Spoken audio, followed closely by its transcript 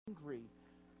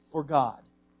for God.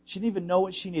 She didn't even know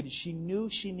what she needed. She knew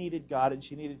she needed God and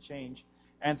she needed change.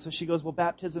 And so she goes, well,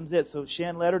 baptism's it. So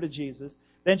Shan led her to Jesus.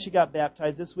 Then she got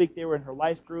baptized. This week they were in her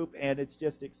life group, and it's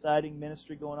just exciting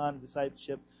ministry going on and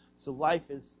discipleship. So life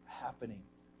is happening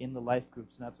in the life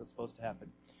groups, and that's what's supposed to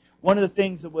happen. One of the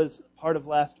things that was part of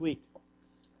last week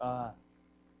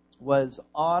was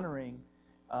honoring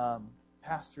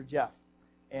Pastor Jeff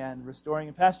and restoring.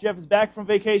 And Pastor Jeff is back from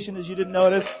vacation, as you didn't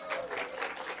notice.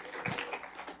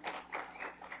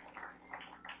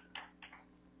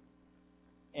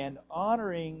 And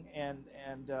honoring and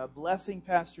blessing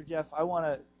Pastor Jeff, I want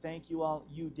to thank you all.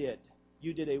 You did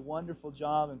a wonderful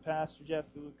job, and Pastor Jeff,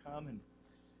 who would come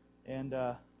and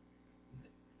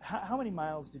how many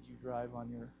miles did you drive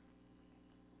on your?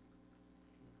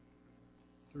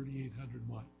 3,800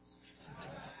 miles.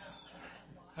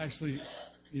 Actually,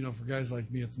 for guys like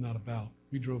me, it's not about.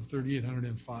 We drove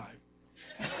 3,805.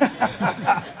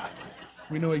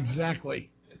 We know exactly.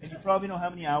 And you probably know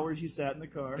how many hours you sat in the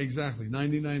car. Exactly.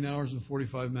 99 hours and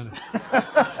 45 minutes. I've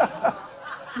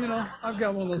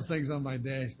got one of those things on my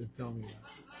dash that tell me that.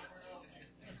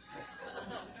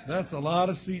 That's a lot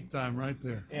of seat time right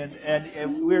there.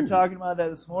 And we were talking about that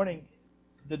this morning.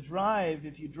 The drive,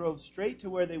 if you drove straight to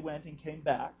where they went and came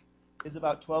back, is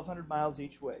about 1,200 miles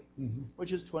each way,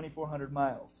 which is 2,400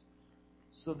 miles.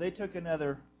 So they took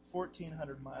another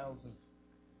 1,400 miles of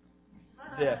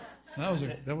this.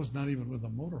 That was not even with a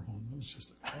motorhome. It was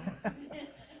just a car.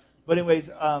 But anyways,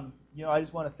 I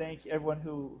just want to thank everyone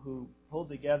who pulled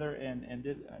together and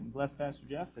blessed Pastor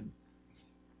Jeff, and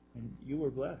you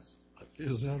were blessed.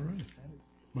 Is that right?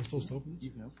 Am I supposed to open this? You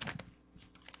can open it.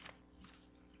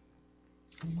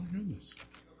 Oh my goodness.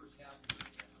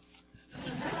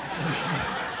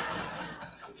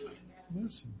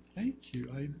 Listen, thank you.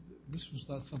 This was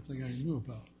not something I knew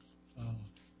about.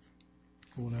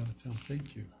 Going out of town.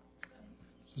 Thank you.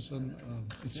 It's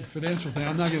a financial thing.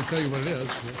 I'm not going to tell you what it is.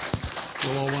 But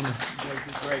you'll all want to. That'd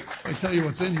be great. I tell you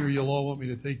what's in here, you'll all want me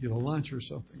to take you to lunch or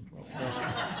something.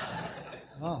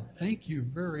 Wow, thank you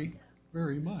very,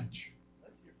 very much.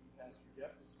 Let's hear from Pastor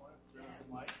Jeff this morning. Bring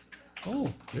some lights.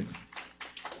 Oh, okay.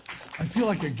 I feel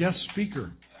like a guest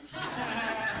speaker.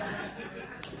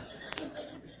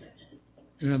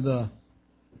 And I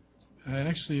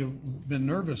actually have been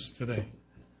nervous today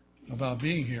about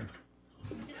being here.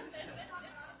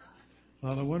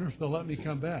 Thought, I wonder if they'll let me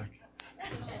come back.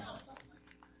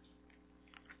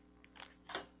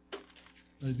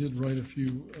 I did write a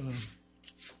few.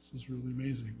 This is really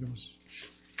amazing. I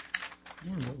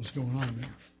wonder what was going on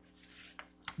there.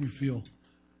 We feel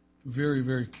very,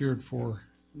 very cared for,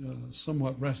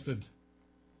 somewhat rested,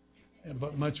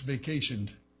 but much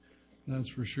vacationed. That's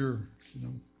for sure.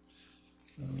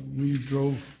 We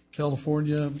drove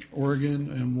California,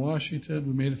 Oregon, and Washington.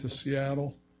 We made it to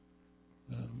Seattle.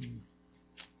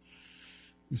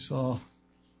 We saw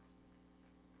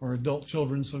our adult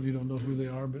children. Some of you don't know who they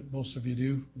are, but most of you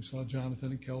do. We saw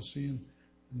Jonathan and Kelsey and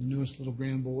the newest little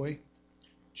grand boy,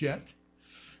 Jet.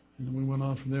 And then we went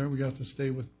on from there. We got to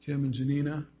stay with Tim and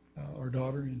Janina, our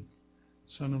daughter and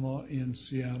son-in-law in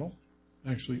Seattle.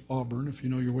 Actually, Auburn, if you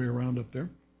know your way around up there.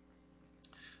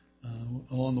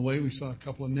 Along the way, we saw a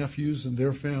couple of nephews and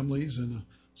their families and a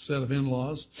set of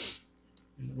in-laws,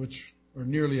 which are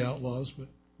nearly outlaws, but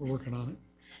we're working on it.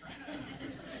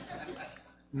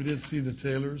 We did see the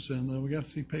Taylors, and we got to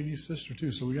see Peggy's sister,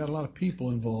 too. So we got a lot of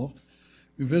people involved.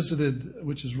 We visited,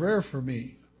 which is rare for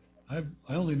me. I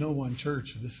only know one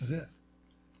church, and this is it.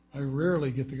 I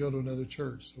rarely get to go to another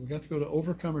church. So we got to go to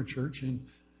Overcomer Church, and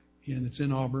it's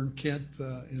in Auburn, Kent,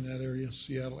 in that area,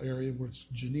 Seattle area, where it's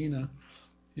Janina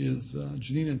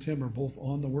and Tim are both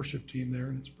on the worship team there,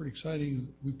 and it's pretty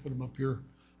exciting. We put them up here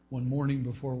one morning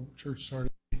before church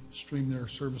started, stream their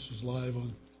services live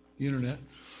on the internet.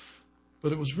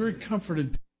 But it was very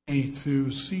comforting to me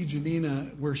to see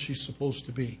Janina where she's supposed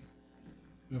to be.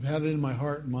 I've had it in my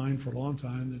heart and mind for a long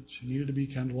time that she needed to be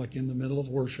kind of like in the middle of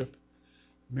worship,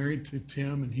 married to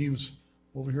Tim, and he was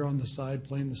over here on the side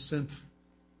playing the synth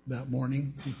that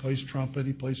morning. He plays trumpet,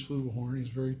 he plays flugelhorn, he's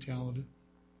very talented,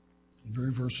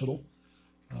 very versatile.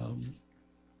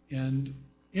 And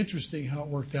interesting how it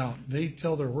worked out. They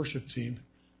tell their worship team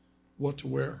what to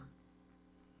wear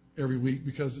every week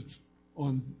because it's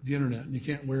on the internet, and you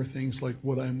can't wear things like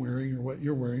what I'm wearing or what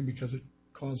you're wearing because it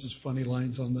causes funny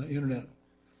lines on the internet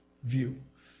view.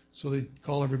 So they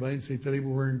call everybody and say, today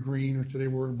we're wearing green or today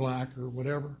we're wearing black or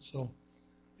whatever. So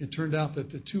it turned out that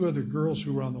the two other girls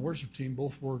who were on the worship team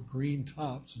both wore green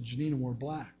tops and Janina wore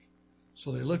black.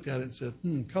 So they looked at it and said,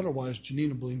 color-wise,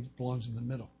 Janina belongs in the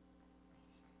middle.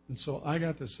 And so I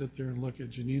got to sit there and look at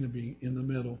Janina being in the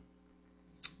middle,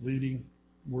 leading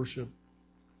worship.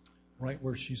 right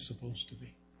where she's supposed to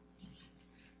be.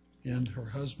 And her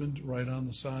husband right on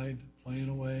the side playing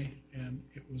away, and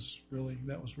that was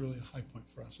really a high point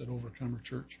for us at Overcomer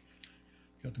Church.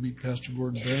 Got to meet Pastor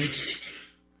Gordon Banks,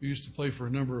 who used to play for a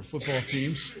number of football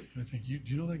teams. I think do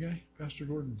you know that guy, Pastor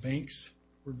Gordon Banks?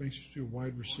 Gordon Banks used to be a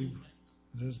wide receiver.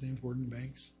 Is that his name, Gordon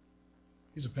Banks?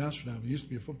 He's a pastor now, but he used to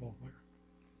be a football player.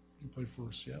 He played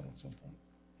for Seattle at some point,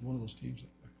 one of those teams up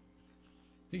there.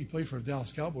 I think he played for the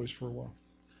Dallas Cowboys for a while.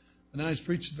 And now he's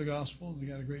preaching the gospel. We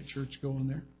got a great church going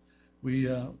there. We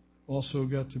also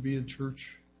got to be in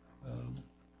church.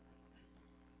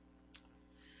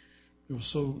 It was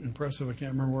so impressive, I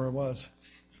can't remember where I was.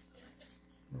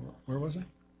 Where was I?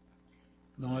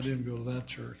 No, I didn't go to that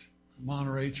church.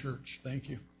 Monterey Church, thank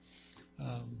you.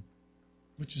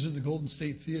 Which is in the Golden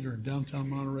State Theater in downtown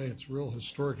Monterey. It's real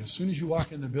historic. As soon as you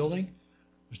walk in the building,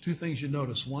 there's two things you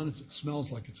notice. One is it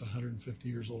smells like it's 150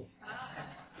 years old.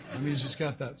 I mean, it's just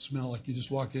got that smell like you just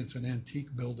walked into an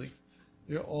antique building.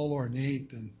 They're all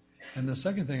ornate. And the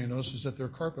second thing I noticed is that their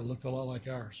carpet looked a lot like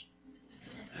ours.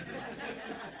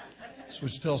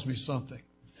 Which tells me something.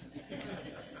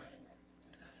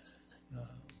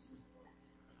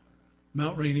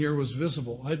 Mount Rainier was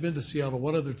visible. I'd been to Seattle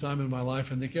one other time in my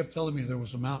life, and they kept telling me there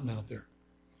was a mountain out there.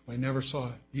 I never saw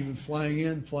it. Even flying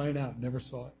in, flying out, never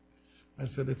saw it. I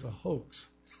said, it's a hoax.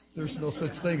 There's no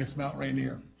such thing as Mount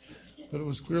Rainier. But it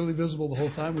was clearly visible the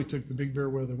whole time. We took the Big Bear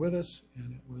weather with us,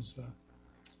 and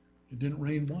it didn't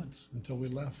rain once until we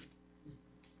left.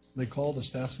 They called us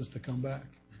to ask us to come back.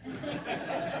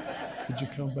 Could you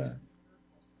come back?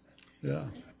 Yeah.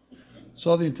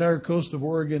 Saw the entire coast of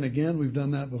Oregon again. We've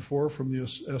done that before from the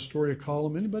Astoria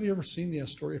Column. Anybody ever seen the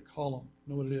Astoria Column?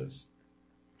 Know what it is?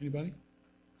 Anybody?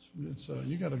 It's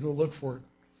you got to go look for it.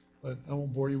 But I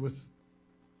won't bore you with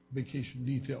vacation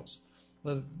details.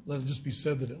 Let it just be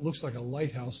said that it looks like a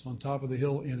lighthouse on top of the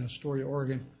hill in Astoria,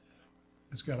 Oregon.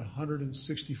 It's got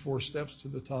 164 steps to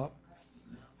the top.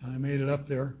 And I made it up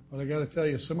there. But I got to tell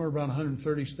you, somewhere around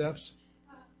 130 steps,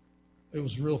 it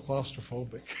was real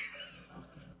claustrophobic.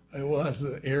 It was.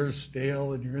 The air is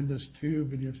stale, and you're in this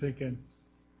tube, and you're thinking,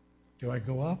 do I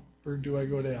go up or do I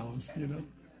go down? You know?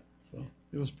 So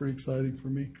it was pretty exciting for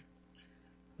me.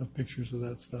 I have pictures of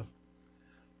that stuff.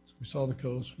 So we saw the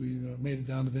coast. We made it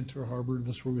down to Ventura Harbor.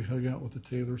 That's where we hung out with the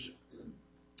Taylors.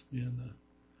 And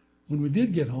when we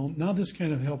did get home, now this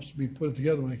kind of helps me put it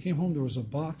together. When I came home, there was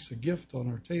a gift on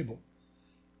our table.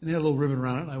 And it had a little ribbon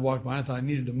around it. And I walked by. I thought I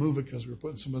needed to move it because we were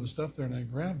putting some other stuff there. And I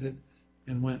grabbed it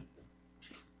and went.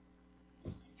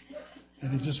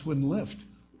 And it just wouldn't lift.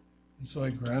 And so I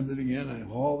grabbed it again. I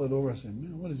hauled it over. I said,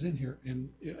 man, what is in here? And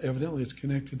evidently it's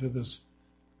connected to this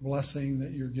blessing that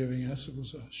you're giving us. It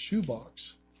was a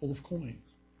shoebox full of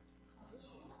coins.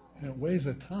 And it weighs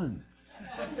a ton.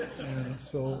 And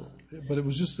so, but it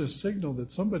was just a signal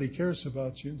that somebody cares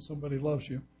about you and somebody loves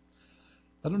you.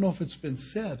 I don't know if it's been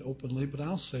said openly, but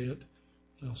I'll say it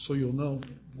so you'll know.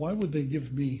 Why would they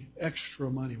give me extra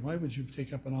money? Why would you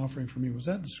take up an offering for me? Was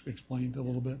that explained a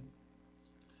little bit?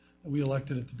 We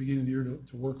elected at the beginning of the year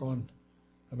to work on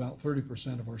about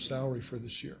 30% of our salary for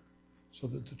this year so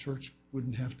that the church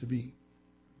wouldn't have to be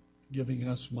giving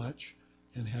us much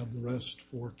and have the rest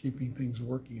for keeping things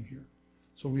working here.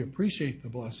 So we appreciate the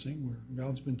blessing.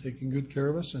 God's been taking good care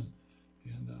of us, and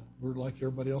we're like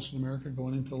everybody else in America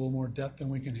going into a little more debt than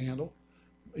we can handle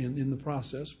in the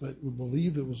process, but we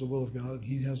believe it was the will of God, and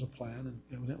He has a plan, and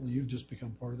evidently you've just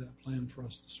become part of that plan for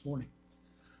us this morning.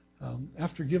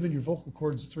 After giving your vocal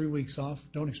cords 3 weeks off,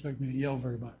 don't expect me to yell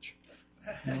very much.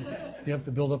 You have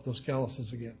to build up those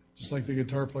calluses again, just like the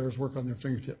guitar players work on their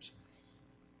fingertips.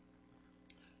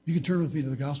 You can turn with me to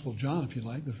the Gospel of John if you'd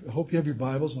like. I hope you have your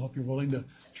Bibles. I hope you're willing to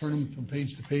turn them from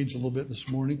page to page a little bit this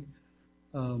morning.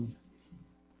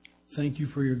 Thank you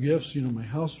for your gifts. You know, my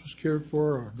house was cared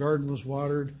for. Our garden was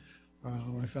watered.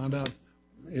 I found out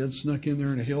Ed snuck in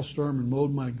there in a hailstorm and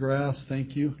mowed my grass.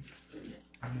 Thank you.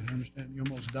 I understand you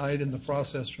almost died in the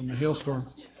process from the hailstorm.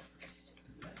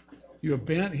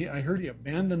 I heard he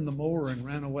abandoned the mower and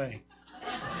ran away.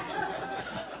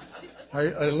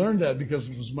 I learned that because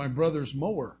it was my brother's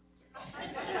mower.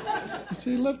 He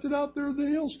said he left it out there in the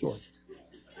hailstorm.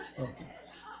 Okay.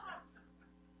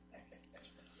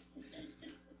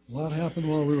 A lot happened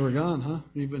while we were gone, huh?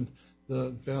 Even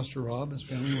the Pastor Rob and his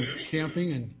family were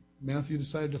camping, and Matthew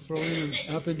decided to throw in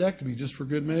an appendectomy just for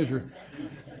good measure.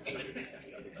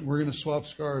 We're going to swap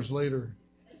scars later.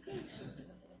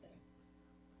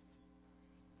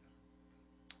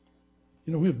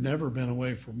 You know, we've never been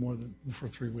away for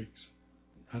 3 weeks.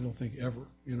 I don't think ever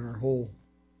in our whole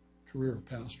career of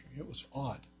pastoring. It was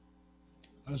odd.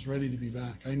 I was ready to be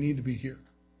back. I need to be here.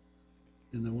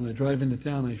 And then when I drive into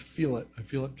town, I feel it. I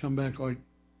feel it come back like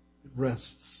it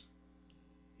rests.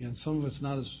 And some of it's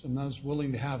I'm not as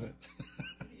willing to have it.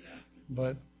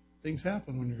 But things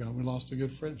happen when you're gone. We lost a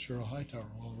good friend, Cheryl Hightower,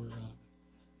 while we were on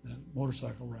that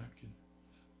motorcycle wreck.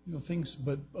 And, things,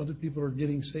 but other people are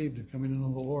getting saved and coming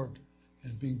into the Lord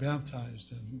and being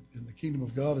baptized, and the kingdom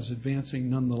of God is advancing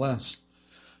nonetheless.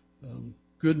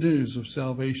 Good news of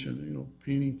salvation,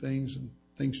 painting things and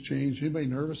things change. Anybody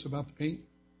nervous about the paint?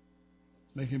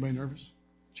 Does it make anybody nervous?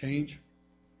 Change?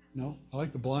 No? I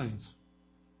like the blinds.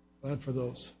 Glad for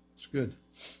those. It's good.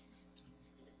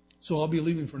 So I'll be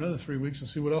leaving for another 3 weeks and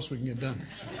see what else we can get done.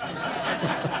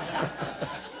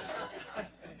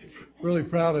 Really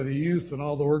proud of the youth and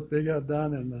all the work they got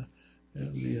done and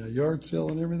the yard sale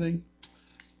and everything.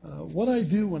 What I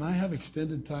do when I have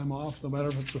extended time off, no matter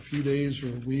if it's a few days or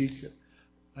a week,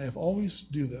 I have always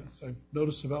do this. I've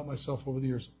noticed about myself over the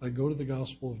years. I go to the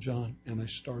Gospel of John and I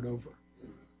start over.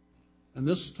 And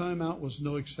this time out was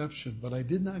no exception, but I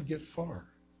did not get far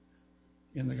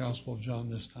in the Gospel of John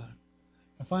this time.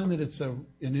 I find that it's an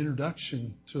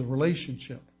introduction to a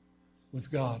relationship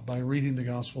with God by reading the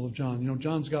Gospel of John.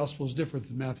 John's Gospel is different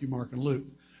than Matthew, Mark, and Luke.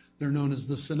 They're known as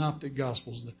the Synoptic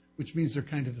Gospels, which means they're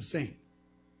kind of the same.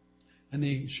 And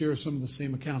they share some of the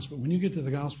same accounts. But when you get to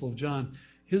the Gospel of John,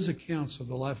 his accounts of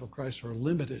the life of Christ are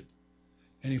limited.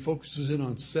 And he focuses in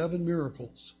on 7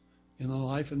 miracles in the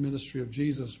life and ministry of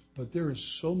Jesus. But there is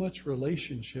so much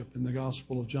relationship in the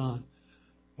Gospel of John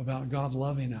about God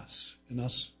loving us and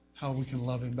us, how we can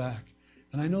love him back.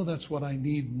 And I know that's what I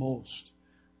need most.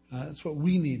 That's what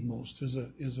we need most, is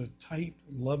a tight,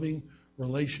 loving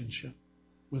relationship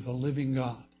with a living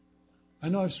God. I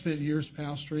know I've spent years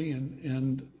pastoring,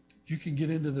 and you can get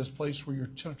into this place where you're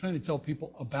trying to tell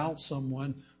people about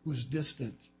someone who's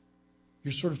distant.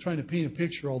 You're sort of trying to paint a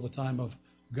picture all the time of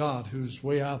God who's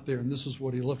way out there, and this is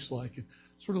what he looks like. And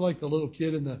sort of like the little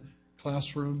kid in the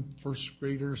classroom, first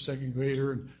grader, second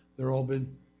grader, and they're all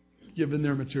been given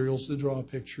their materials to draw a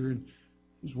picture, and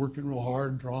he's working real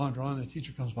hard, drawing, and the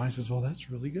teacher comes by and says, "Well, that's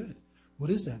really good. What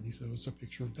is that?" And he says, "It's a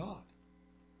picture of God."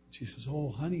 And she says, "Oh,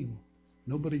 honey,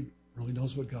 nobody really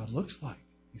knows what God looks like."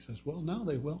 He says, "Well, now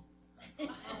they will."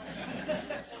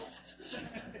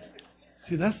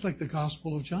 See, that's like the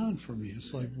Gospel of John for me.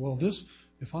 It's like, well,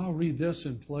 if I'll read this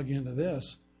and plug into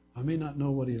this, I may not know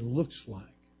what he looks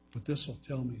like, but this will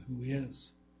tell me who he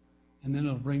is. And then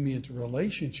it'll bring me into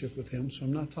relationship with him. So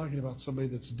I'm not talking about somebody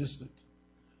that's distant.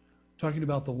 I'm talking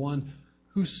about the one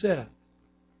who said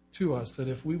to us that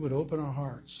if we would open our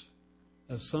hearts,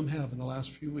 as some have in the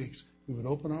last few weeks, we would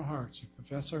open our hearts and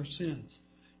confess our sins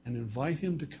and invite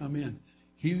him to come in,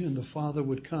 he and the Father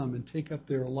would come and take up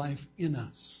their life in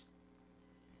us.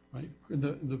 Right?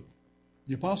 The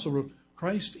apostle wrote,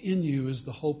 "Christ in you is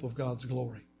the hope of God's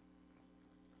glory."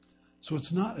 So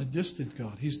it's not a distant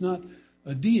God. He's not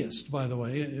a deist, by the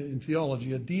way. In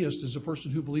theology, a deist is a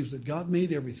person who believes that God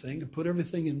made everything and put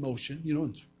everything in motion,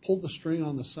 and pulled the string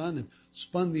on the sun and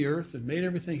spun the earth and made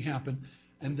everything happen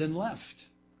and then left.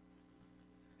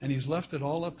 And he's left it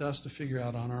all up to us to figure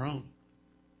out on our own.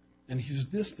 And he's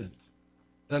distant.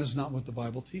 That is not what the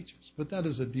Bible teaches. But that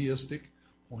is a deistic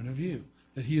point of view,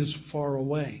 that he is far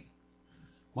away.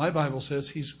 My Bible says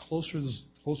he's closer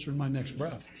than my next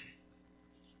breath.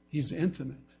 He's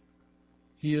intimate.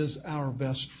 He is our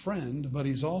best friend, but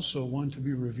he's also one to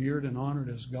be revered and honored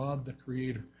as God the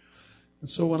Creator. And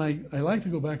so when I like to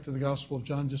go back to the Gospel of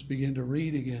John, just begin to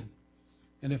read again.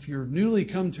 And if you're newly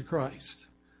come to Christ,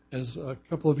 as a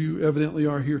couple of you evidently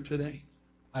are here today,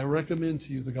 I recommend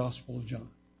to you the Gospel of John.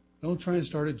 Don't try and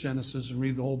start at Genesis and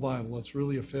read the whole Bible. It's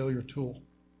really a failure tool.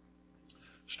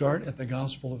 Start at the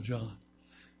Gospel of John.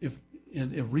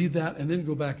 And read that, and then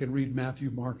go back and read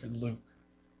Matthew, Mark, and Luke.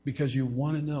 Because you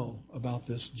want to know about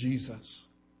this Jesus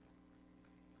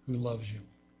who loves you.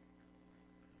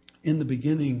 In the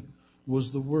beginning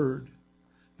was the Word,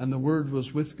 and the Word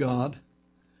was with God,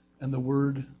 and the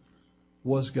Word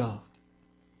was God.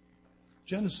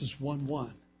 Genesis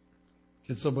 1:1.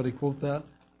 Can somebody quote that?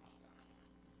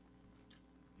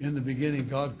 In the beginning,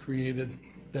 God created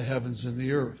the heavens and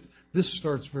the earth. This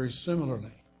starts very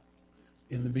similarly.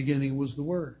 In the beginning was the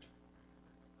Word.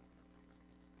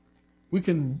 We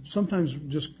can sometimes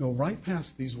just go right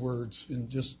past these words and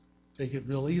just take it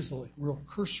real easily, real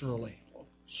cursorily,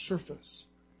 surface.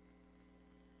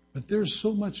 But there's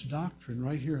so much doctrine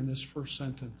right here in this first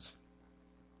sentence.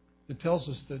 It tells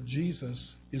us that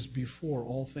Jesus is before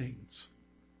all things.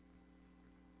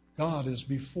 God is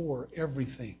before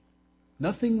everything.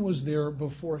 Nothing was there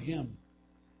before him.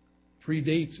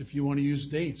 Predates, if you want to use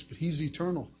dates, but he's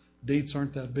eternal. Dates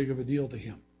aren't that big of a deal to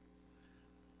him.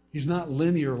 He's not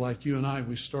linear like you and I.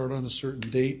 We start on a certain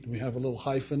date, and we have a little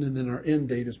hyphen, and then our end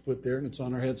date is put there, and it's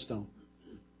on our headstone.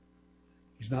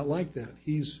 He's not like that.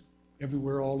 He's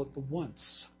everywhere all at the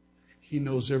once. He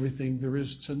knows everything there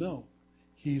is to know.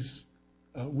 He's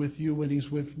with you when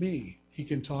he's with me. He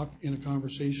can talk in a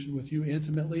conversation with you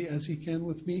intimately as he can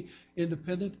with me,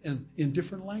 independent and in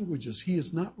different languages. He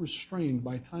is not restrained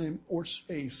by time or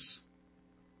space.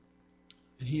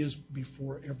 And he is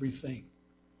before everything.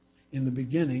 In the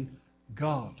beginning,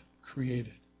 God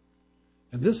created.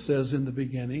 And this says in the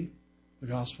beginning, the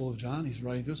Gospel of John, he's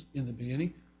writing this, in the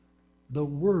beginning, the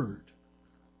Word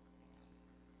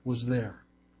was there.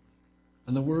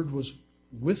 And the Word was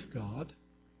with God.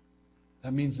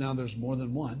 That means now there's more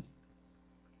than one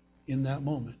in that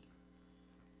moment.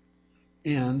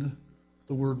 And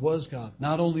the Word was God.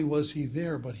 Not only was he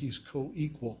there, but he's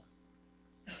co-equal.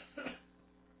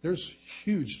 There's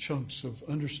huge chunks of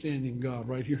understanding God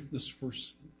right here in this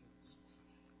first sentence.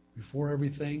 Before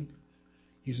everything,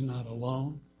 he's not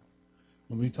alone.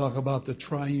 When we talk about the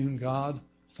triune God,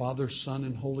 Father, Son,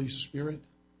 and Holy Spirit,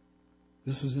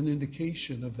 this is an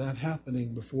indication of that happening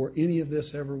before any of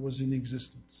this ever was in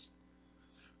existence.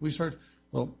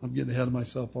 I'm getting ahead of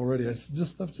myself already. This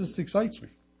stuff just excites me.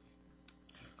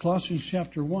 Colossians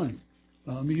chapter 1.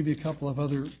 Let me give you a couple of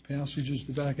other passages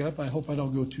to back up. I hope I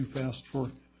don't go too fast for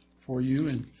you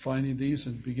in finding these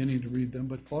and beginning to read them.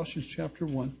 But Colossians chapter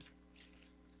 1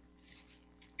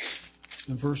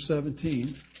 and verse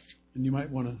 17, and you might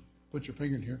want to put your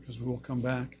finger in here because we will come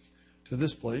back to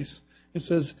this place. It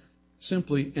says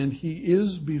simply, and he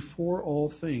is before all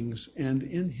things, and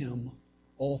in him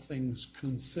all things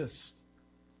consist.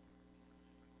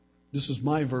 This is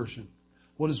my version.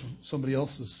 What does somebody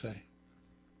else's say?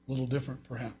 A little different,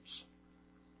 perhaps.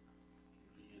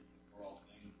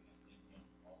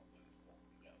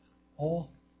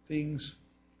 All things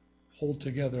hold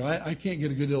together. I can't get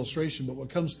a good illustration, but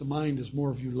what comes to mind is more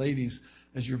of you ladies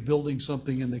as you're building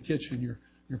something in the kitchen.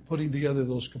 You're putting together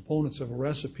those components of a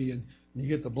recipe, and you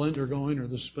get the blender going or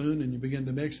the spoon, and you begin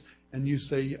to mix, and you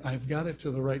say, I've got it to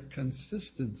the right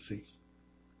consistency.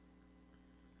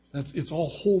 It's all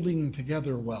holding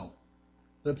together well.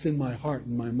 That's in my heart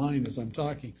and my mind as I'm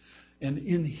talking. And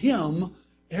in him,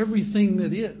 everything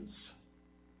that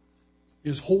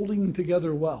is holding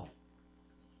together well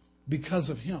because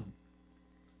of him.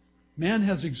 Man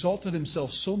has exalted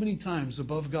himself so many times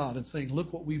above God and saying,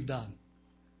 look what we've done.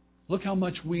 Look how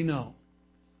much we know.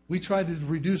 We try to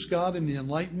reduce God in the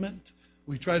Enlightenment.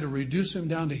 We try to reduce him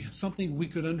down to something we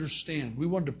could understand. We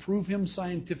wanted to prove him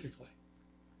scientifically.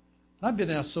 I've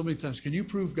been asked so many times, can you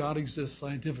prove God exists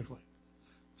scientifically?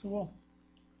 So, well,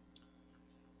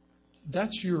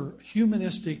 that's your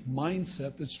humanistic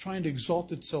mindset that's trying to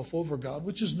exalt itself over God,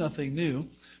 which is nothing new,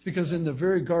 because in the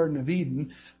very Garden of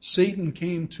Eden, Satan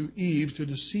came to Eve to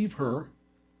deceive her.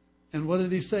 And what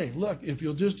did he say? Look, if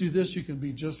you'll just do this, you can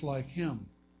be just like him.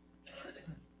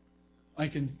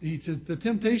 The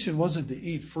temptation wasn't to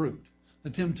eat fruit. The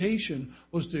temptation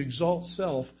was to exalt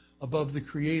self above the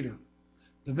Creator.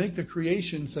 To make the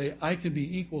creation say, I can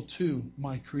be equal to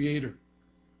my Creator.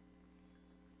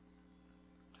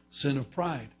 Sin of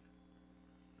pride,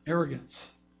 arrogance,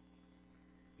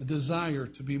 a desire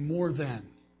to be more than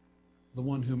the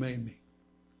one who made me.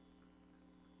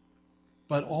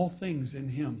 But all things in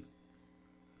him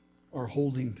are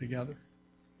holding together.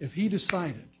 If he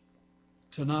decided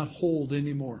to not hold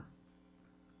anymore,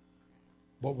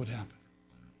 what would happen?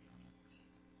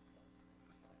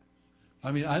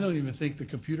 I mean, I don't even think the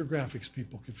computer graphics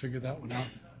people could figure that one out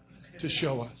to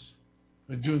show us.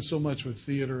 We're doing so much with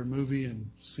theater and movie and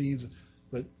scenes,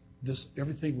 but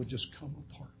everything would just come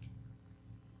apart.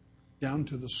 Down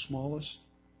to the smallest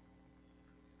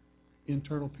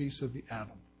internal piece of the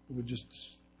atom. It would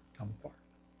just come apart.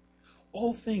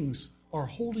 All things are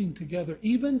holding together,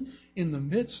 even in the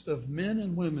midst of men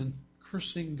and women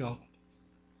cursing God,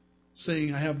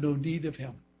 saying, I have no need of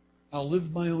him. I'll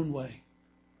live my own way.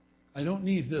 I don't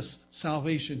need this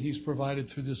salvation he's provided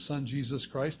through his son, Jesus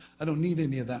Christ. I don't need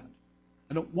any of that.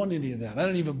 I don't want any of that. I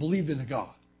don't even believe in a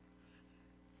God.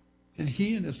 And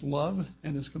he, in his love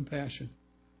and his compassion,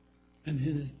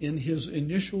 and in his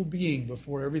initial being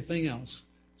before everything else,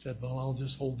 said, well, I'll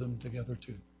just hold them together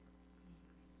too.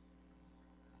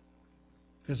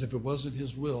 Because if it wasn't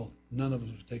his will, none of us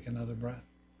would take another breath.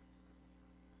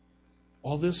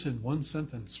 All this in one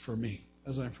sentence for me.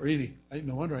 As I'm reading,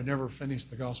 no wonder I never finished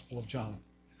the Gospel of John.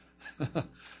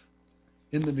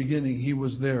 In the beginning, he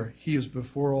was there. He is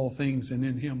before all things, and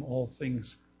in him all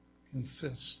things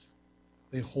consist.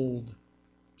 They hold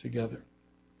together.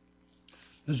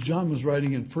 As John was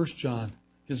writing in 1 John,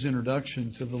 his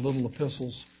introduction to the little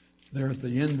epistles, there at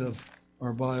the end of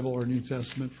our Bible or New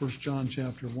Testament, 1 John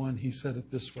chapter 1, he said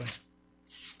it this way.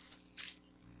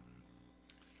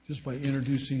 Just by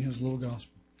introducing his little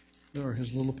gospel, or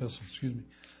his little epistle, excuse me.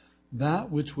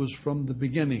 That which was from the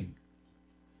beginning,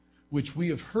 which we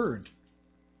have heard,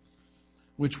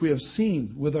 which we have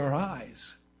seen with our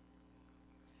eyes,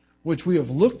 which we have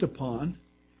looked upon,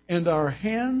 and our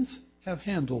hands have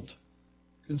handled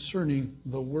concerning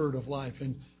the word of life.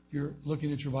 And if you're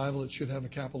looking at your Bible, it should have a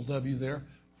capital W there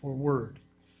for word,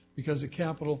 because a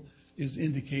capital is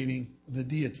indicating the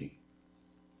deity.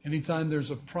 Anytime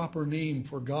there's a proper name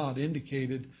for God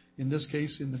indicated, in this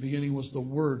case, in the beginning was the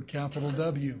word, capital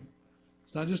W.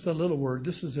 It's not just a little word.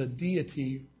 This is a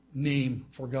deity name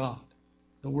for God,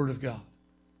 the Word of God.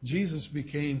 Jesus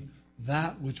became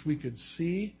that which we could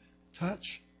see,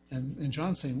 touch, and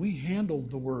John's saying we handled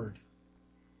the Word.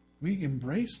 We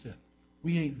embraced it.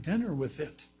 We ate dinner with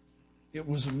it. It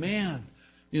was a man.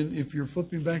 If you're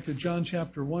flipping back to John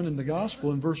chapter 1 in the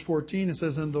Gospel, in verse 14, it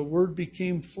says, "And the Word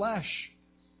became flesh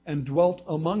and dwelt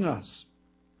among us.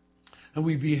 And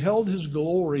we beheld his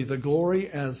glory, the glory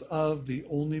as of the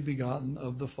only begotten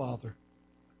of the Father,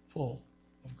 full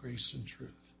of grace and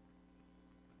truth."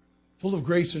 Full of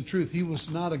grace and truth. He was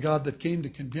not a God that came to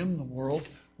condemn the world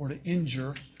or to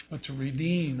injure, but to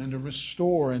redeem and to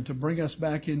restore and to bring us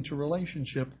back into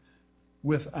relationship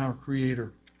with our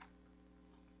Creator.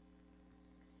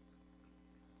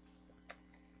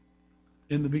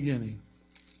 In the beginning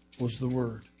was the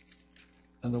Word,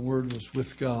 and the Word was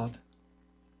with God,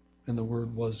 and the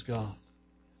Word was God.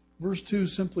 Verse 2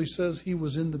 simply says he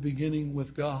was in the beginning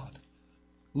with God.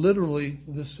 Literally,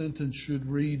 this sentence should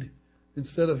read,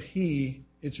 instead of he,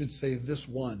 it should say this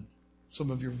one. Some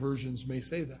of your versions may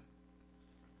say that.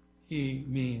 He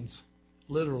means,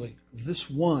 literally, this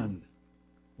one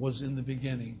was in the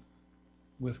beginning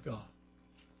with God.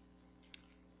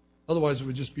 Otherwise, it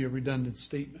would just be a redundant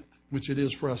statement, which it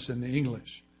is for us in the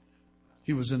English.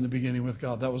 He was in the beginning with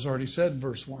God. That was already said in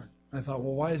verse 1. I thought,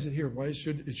 well, why is it here? It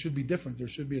should be different. There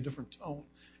should be a different tone.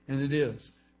 And it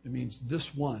is. It means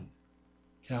this one,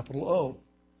 capital O,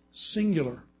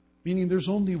 singular, meaning there's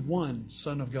only one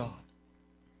Son of God.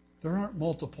 There aren't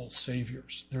multiple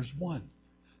Saviors. There's one.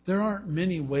 There aren't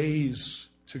many ways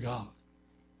to God,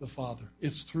 the Father.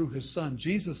 It's through His Son.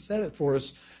 Jesus said it for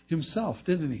us Himself,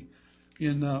 didn't He?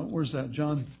 In, where's that?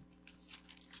 John,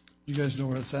 you guys know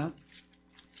where it's at?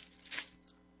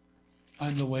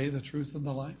 I'm the way, the truth, and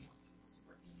the life.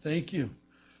 Thank you.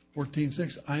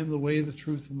 14:6, I am the way, the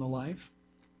truth, and the life.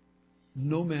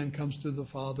 No man comes to the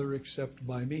Father except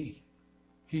by me.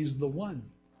 He's the one.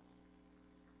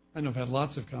 I know I've had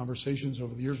lots of conversations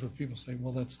over the years with people saying,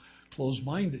 well, that's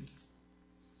closed-minded.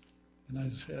 And I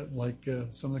said, like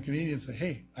some of the comedians say,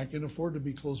 hey, I can afford to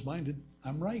be closed-minded.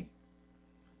 I'm right.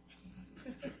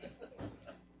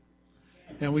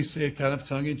 And we say it kind of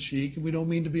tongue-in-cheek, and we don't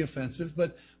mean to be offensive,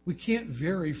 but we can't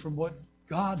vary from what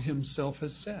God Himself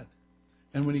has said.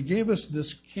 And when He gave us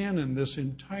this canon, this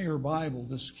entire Bible,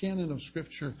 this canon of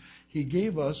Scripture, He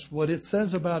gave us what it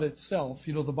says about itself.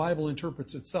 You know, the Bible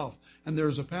interprets itself. And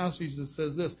there's a passage that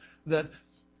says this, that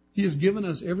He has given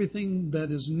us everything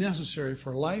that is necessary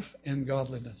for life and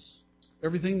godliness.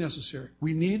 Everything necessary.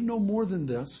 We need no more than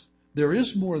this. There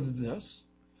is more than this,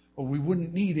 but we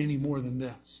wouldn't need any more than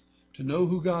this. To know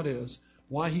who God is,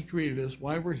 why He created us,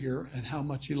 why we're here, and how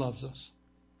much He loves us.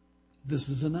 This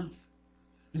is enough.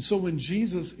 And so when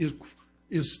Jesus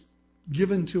is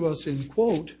given to us in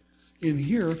quote, in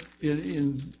here,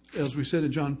 as we said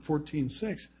in John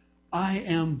 14:6, I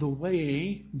am the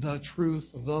way, the truth,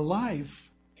 the life.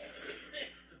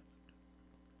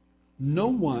 No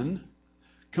one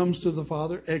comes to the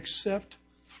Father except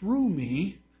through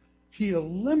me. He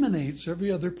eliminates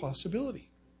every other possibility.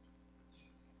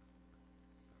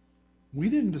 We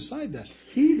didn't decide that.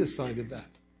 He decided that.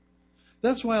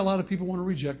 That's why a lot of people want to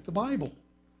reject the Bible.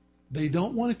 They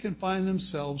don't want to confine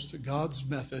themselves to God's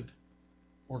method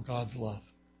or God's love.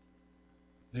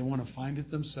 They want to find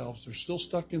it themselves. They're still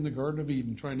stuck in the Garden of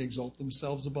Eden trying to exalt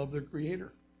themselves above their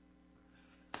Creator.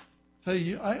 Tell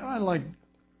you, I like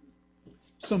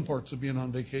some parts of being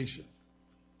on vacation.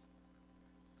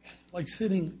 Like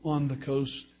sitting on the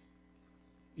coast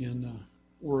in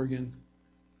Oregon,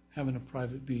 having a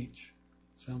private beach.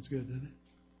 Sounds good, doesn't it?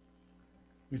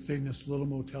 We stayed in this little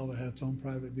motel that had its own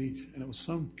private beach, and it was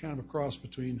some kind of a cross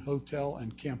between hotel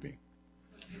and camping.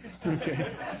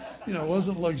 Okay. You know, it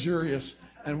wasn't luxurious.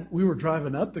 And we were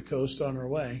driving up the coast on our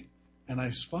way, and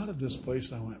I spotted this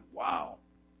place, and I went, wow,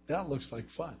 that looks like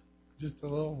fun. Just a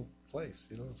little place,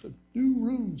 you know. It said, new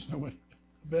rooms. I went,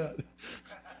 I bet.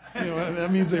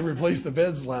 That means they replaced the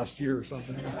beds last year or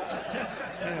something.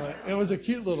 Anyway, it was a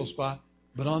cute little spot.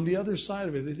 But on the other side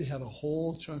of it, it had a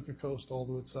whole chunk of coast all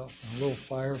to itself. A little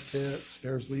fire pit,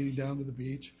 stairs leading down to the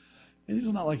beach. And it's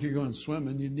not like you're going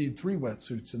swimming. You'd need 3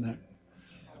 wetsuits in that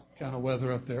kind of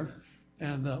weather up there.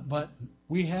 But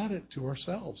we had it to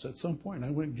ourselves at some point.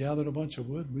 I went and gathered a bunch of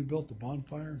wood. We built a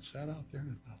bonfire and sat out there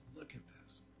and thought, look at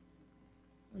this.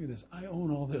 Look at this. I own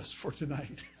all this for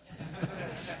tonight.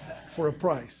 For a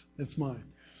price. It's mine.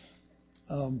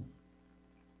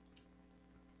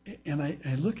 And I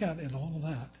look at it, all of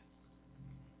that.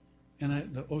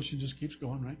 And the ocean just keeps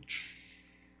going, right?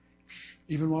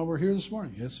 Even while we're here this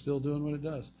morning, it's still doing what it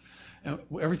does. And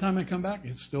every time I come back,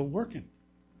 it's still working.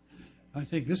 I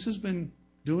think this has been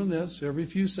doing this every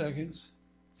few seconds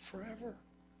forever.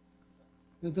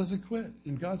 It doesn't quit.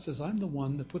 And God says, I'm the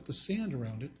one that put the sand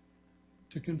around it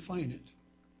to confine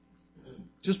it.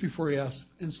 Just before he asks,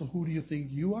 and so who do you think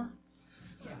you are?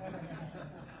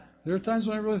 There are times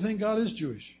when I really think God is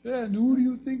Jewish. Yeah, and who do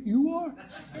you think you are?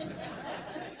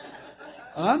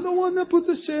 I'm the one that put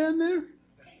the sand there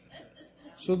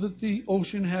so that the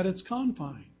ocean had its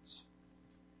confines.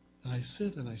 And I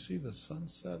sit and I see the sun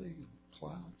setting and the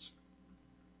clouds.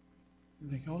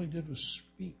 I think all he did was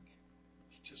speak.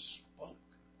 He just spoke.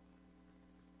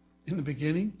 In the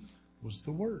beginning was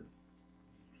the Word.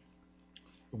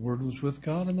 The Word was with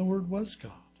God and the Word was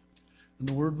God. And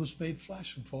the Word was made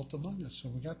flesh and dwelt among us.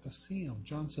 And we got to see Him.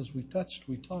 John says we touched,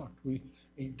 we talked, we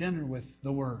ate dinner with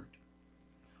the Word.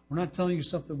 We're not telling you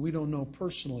something we don't know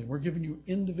personally. We're giving you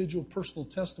individual personal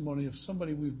testimony of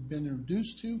somebody we've been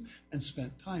introduced to and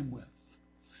spent time with.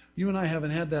 You and I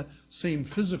haven't had that same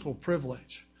physical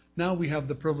privilege. Now we have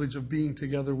the privilege of being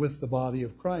together with the body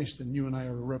of Christ, and you and I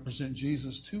are to represent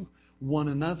Jesus to one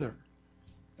another.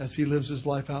 As He lives His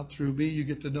life out through me, you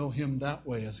get to know Him that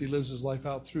way. As He lives His life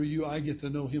out through you, I get to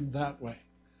know Him that way.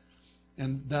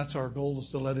 And that's our goal, is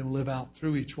to let Him live out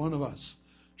through each one of us.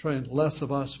 Trying less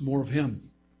of us, more of Him.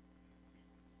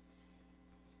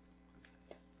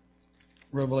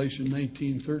 Revelation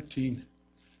 19:13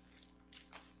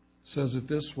 says it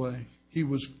this way.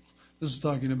 This is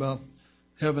talking about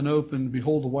heaven opened,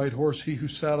 behold, a white horse. He who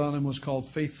sat on him was called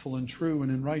Faithful and True,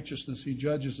 and in righteousness he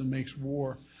judges and makes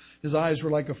war. His eyes were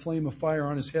like a flame of fire.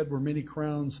 On his head were many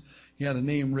crowns. He had a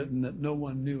name written that no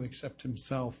one knew except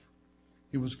himself.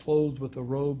 He was clothed with a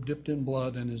robe dipped in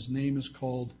blood, and his name is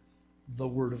called the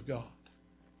Word of God.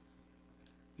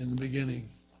 In the beginning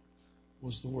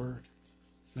was the Word.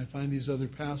 And I find these other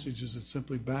passages that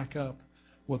simply back up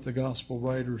what the gospel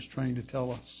writer is trying to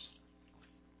tell us.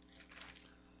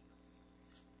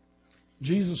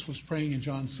 Jesus was praying in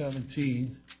John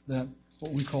 17, that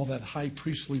what we call that high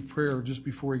priestly prayer just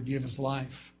before He gave His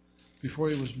life, before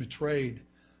He was betrayed.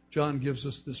 John gives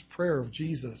us this prayer of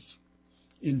Jesus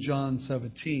in John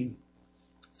 17.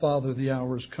 Father, the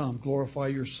hour has come. Glorify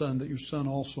your Son, that your Son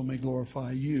also may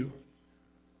glorify you.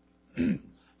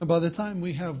 And by the time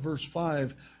we have verse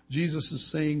 5, Jesus is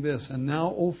saying this, and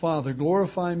now, O Father,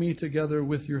 glorify me together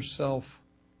with yourself,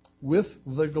 with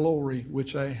the glory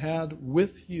which I had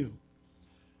with you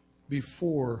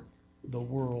before the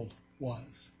world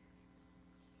was.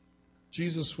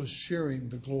 Jesus was sharing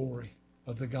the glory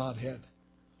of the Godhead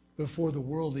before the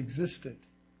world existed,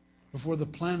 before the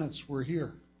planets were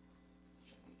here.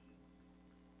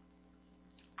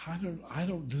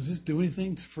 Does this do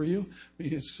anything for you?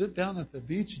 You sit down at the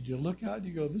beach and you look out and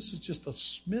you go, this is just a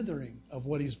smithering of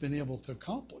what He's been able to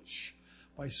accomplish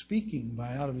by speaking,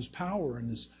 by out of His power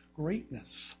and His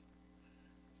greatness.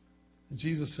 And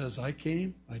Jesus says, I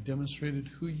came, I demonstrated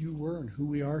who you were and who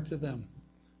we are to them.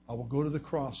 I will go to the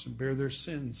cross and bear their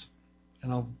sins,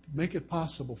 and I'll make it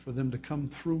possible for them to come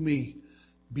through me,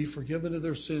 be forgiven of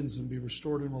their sins, and be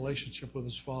restored in relationship with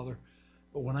His Father.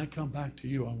 But when I come back to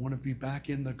you, I want to be back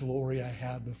in the glory I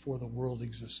had before the world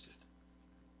existed.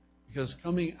 Because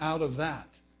coming out of that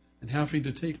and having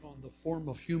to take on the form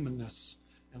of humanness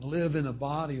and live in a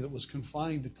body that was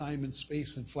confined to time and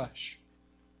space and flesh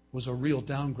was a real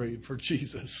downgrade for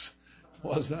Jesus.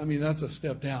 That's a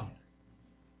step down.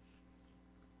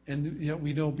 And yet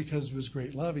we know because of His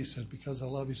great love, He said, because I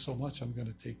love you so much, I'm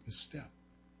going to take this step.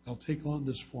 I'll take on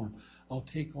this form. I'll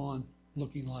take on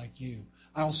looking like you.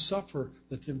 I'll suffer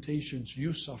the temptations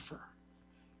you suffer.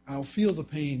 I'll feel the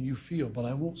pain you feel, but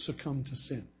I won't succumb to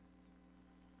sin.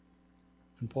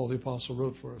 And Paul the Apostle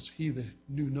wrote for us, He that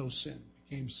knew no sin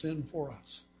became sin for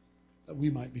us, that we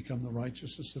might become the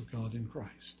righteousness of God in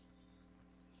Christ.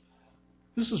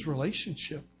 This is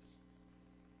relationship.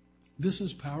 This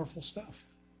is powerful stuff.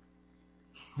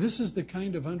 This is the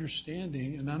kind of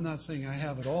understanding, and I'm not saying I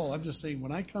have it all. I'm just saying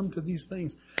when I come to these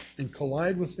things and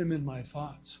collide with them in my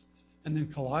thoughts, and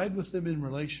then collide with them in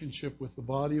relationship with the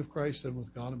body of Christ and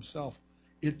with God himself,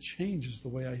 it changes the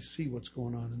way I see what's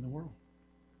going on in the world.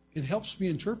 It helps me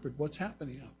interpret what's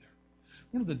happening out there.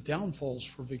 One of the downfalls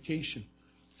for vacation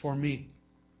for me,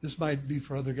 this might be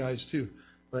for other guys too,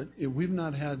 but we've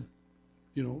not had,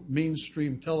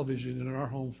 mainstream television in our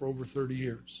home for over 30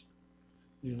 years.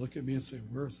 You look at me and say,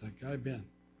 where's that guy been?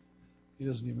 He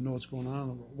doesn't even know what's going on in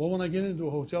the world. Well, when I get into a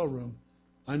hotel room,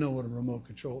 I know what a remote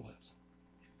control is.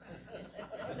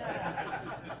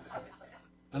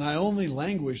 And I only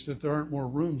languish that there aren't more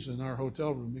rooms in our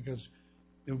hotel room because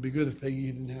it would be good if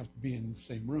Peggy didn't have to be in the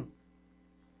same room.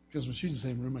 Because when she's in the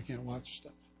same room, I can't watch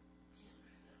stuff.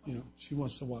 She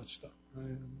wants to watch stuff.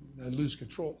 I lose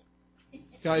control.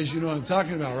 Guys, you know what I'm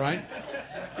talking about, right?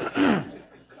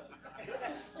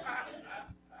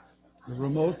 The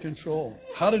remote control.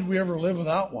 How did we ever live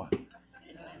without one?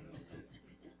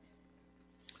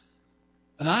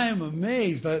 And I am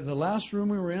amazed that the last room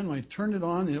we were in, I turned it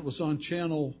on, and it was on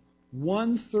channel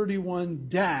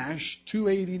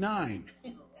 131-289.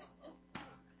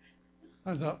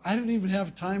 I thought, I didn't even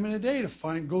have time in a day to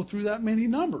go through that many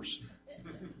numbers.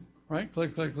 Right?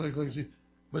 Click, click, click, click. See.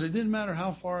 But it didn't matter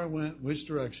how far I went, which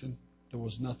direction, there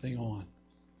was nothing on.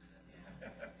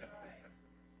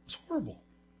 It's horrible.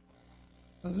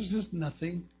 There's just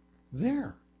nothing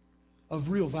there of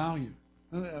real value.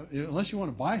 Unless you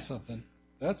want to buy something,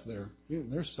 that's there.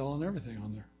 They're selling everything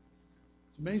on there.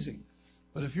 It's amazing.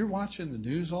 But if you're watching the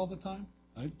news all the time,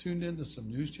 I tuned into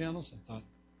some news channels and thought,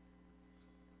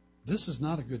 this is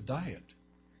not a good diet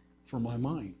for my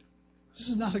mind. This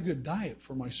is not a good diet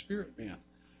for my spirit, man.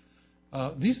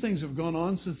 These things have gone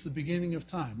on since the beginning of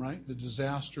time, right? The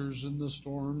disasters and the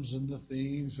storms and the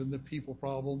things and the people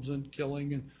problems and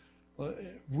killing. And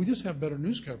we just have better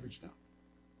news coverage now.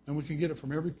 And we can get it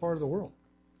from every part of the world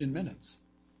in minutes.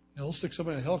 They'll stick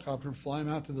somebody in a helicopter and fly them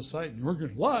out to the site, and we're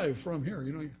going live from here.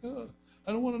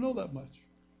 I don't want to know that much.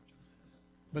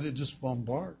 But it just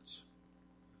bombards.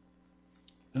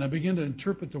 And I begin to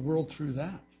interpret the world through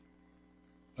that.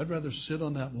 I'd rather sit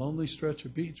on that lonely stretch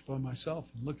of beach by myself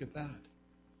and look at that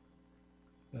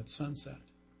sunset,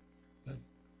 that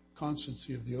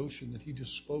constancy of the ocean that he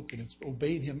just spoke, and it's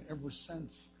obeyed him ever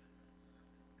since.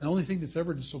 The only thing that's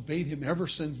ever disobeyed him ever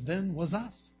since then was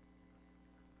us.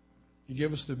 He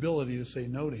gave us the ability to say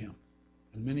no to him,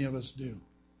 and many of us do.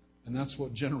 And that's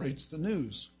what generates the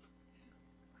news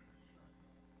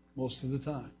most of the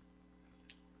time.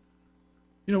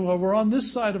 While we're on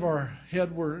this side of our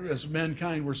head, as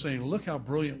mankind, we're saying, look how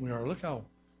brilliant we are. Look how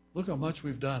much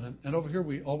we've done. And over here,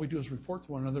 all we do is report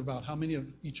to one another about how many of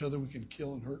each other we can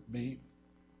kill and hurt, maim,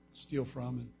 steal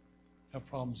from, and have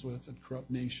problems with, and corrupt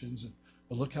nations.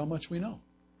 But look how much we know.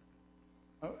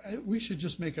 We should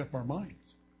just make up our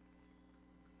minds.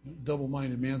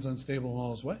 Double-minded man's unstable in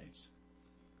all his ways.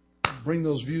 Bring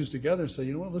those views together and say,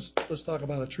 you know what, let's talk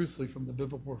about it truthfully from the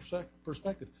biblical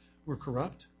perspective. We're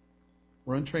corrupt.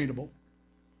 We're untrainable.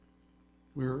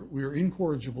 We're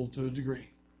incorrigible to a degree.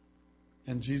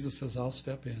 And Jesus says, I'll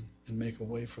step in and make a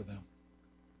way for them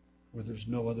where there's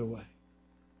no other way.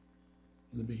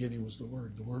 In the beginning was the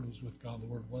Word. The Word was with God. The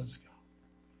Word was God.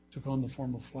 Took on the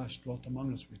form of flesh, dwelt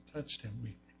among us. We touched him.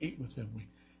 We ate with him. We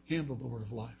handled the word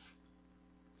of life.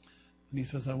 And he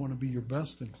says, I want to be your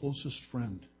best and closest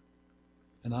friend.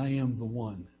 And I am the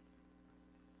one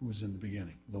who was in the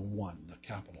beginning. The one, the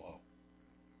capital O.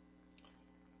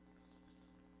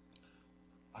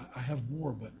 I have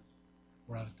more, but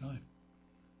we're out of time.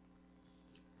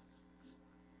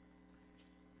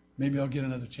 Maybe I'll get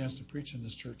another chance to preach in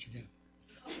this church again.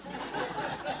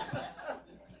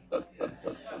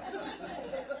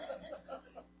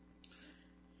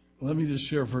 Let me just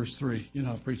share verse 3. You know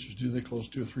how preachers do. They close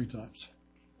 2 or 3 times.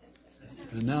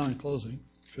 And now in closing,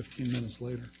 15 minutes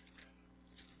later,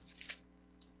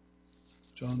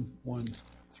 John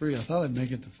 1:3. I thought I'd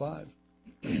make it to 5.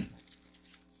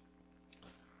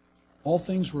 All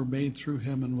things were made through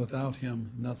him, and without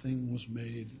him nothing was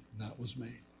made that was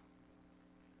made.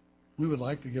 We would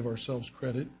like to give ourselves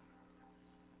credit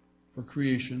for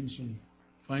creations and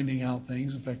finding out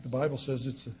things. In fact, the Bible says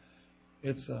it's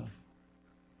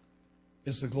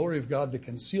the glory of God to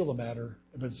conceal the matter,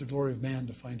 but it's the glory of man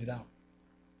to find it out.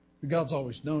 But God's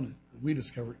always known it. We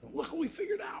discover it. Look what we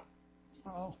figured out.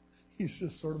 Oh, he's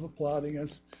just sort of applauding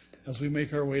us as we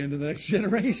make our way into the next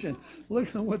generation.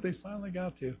 Look at what they finally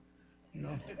got to.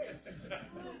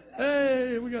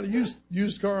 Hey, we got a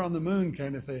used car on the moon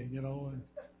kind of thing, and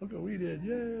look what we did.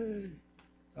 Yay.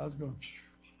 I was going,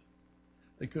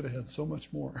 they could have had so much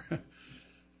more.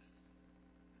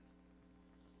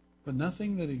 but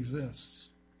nothing that exists.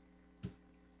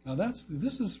 Now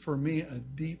this is for me a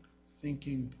deep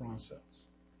thinking process.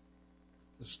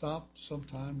 To stop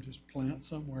sometime, just plant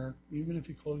somewhere, even if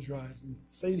you close your eyes, and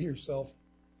say to yourself,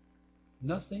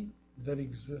 nothing that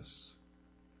exists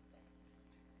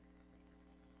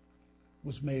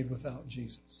was made without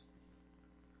Jesus.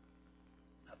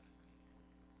 Nothing.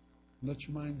 Let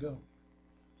your mind go.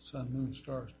 Sun, moon,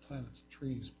 stars, planets,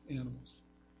 trees, animals,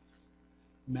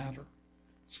 matter,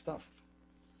 stuff.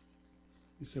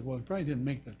 You say, well, he probably didn't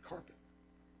make that carpet.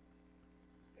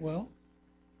 Well,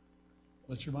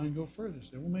 let your mind go further.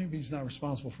 Say, well, maybe he's not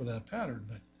responsible for that pattern,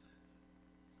 but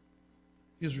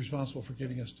he is responsible for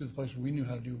getting us to the place where we knew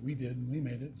how to do what we did, and we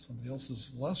made it, and somebody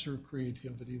else's lesser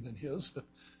creativity than his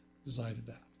decided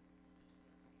that.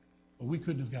 But we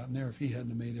couldn't have gotten there if he hadn't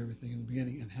have made everything in the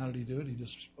beginning. And how did he do it? He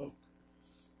just spoke.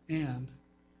 And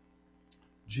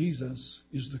Jesus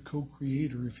is the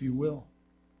co-creator, if you will.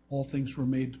 All things were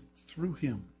made through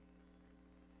him.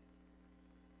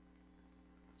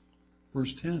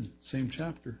 Verse 10, same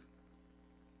chapter.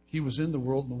 He was in the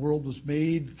world, and the world was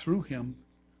made through him,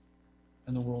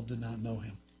 and the world did not know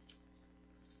him.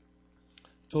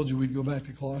 I told you we'd go back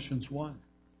to Colossians 1,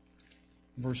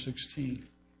 verse 16.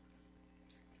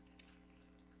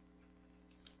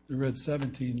 We read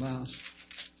 17 last,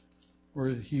 where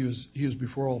he was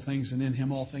before all things, and in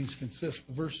him all things consist.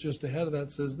 The verse just ahead of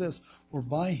that says this, for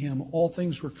by him all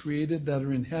things were created that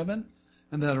are in heaven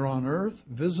and that are on earth,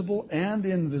 visible and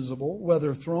invisible,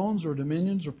 whether thrones or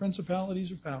dominions or principalities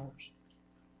or powers.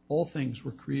 All things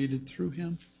were created through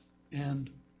him and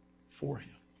for him.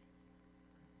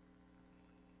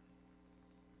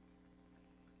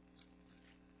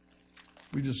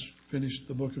 We just finished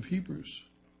the book of Hebrews.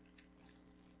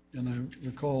 And I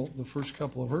recall the first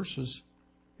couple of verses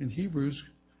in Hebrews,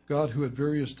 God, who at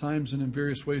various times and in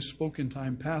various ways spoke in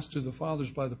time past to the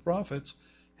fathers by the prophets,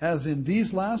 has in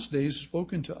these last days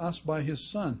spoken to us by his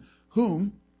Son,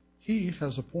 whom he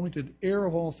has appointed heir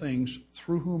of all things,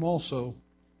 through whom also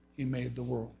he made the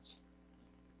worlds.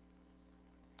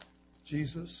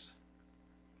 Jesus.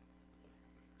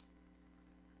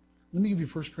 Let me give you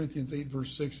 1 Corinthians 8,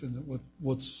 verse 6, and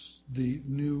what's the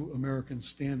New American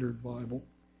Standard Bible.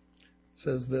 It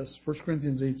says this, 1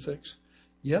 Corinthians 8, 6.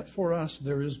 Yet for us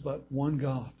there is but one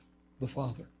God, the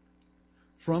Father,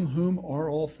 from whom are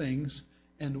all things,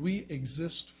 and we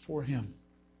exist for him,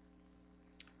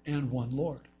 and one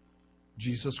Lord,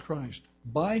 Jesus Christ,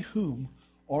 by whom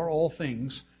are all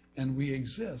things, and we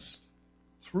exist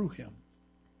through him.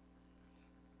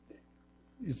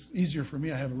 It's easier for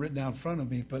me, I have it written down in front of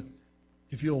me, but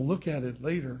if you'll look at it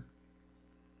later,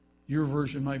 your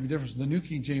version might be different. The New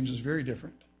King James is very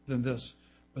different than this,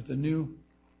 but the New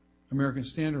American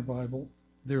Standard Bible,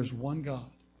 there's one God.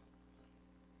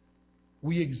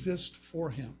 We exist for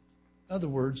him. In other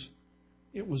words,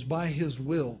 it was by his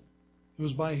will. It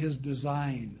was by his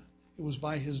design. It was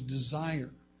by his desire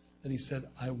that he said,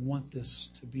 I want this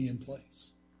to be in place.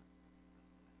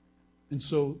 And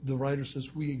so the writer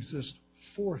says we exist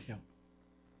for him.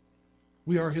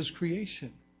 We are his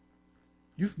creation.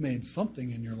 You've made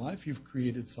something in your life. You've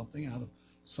created something out of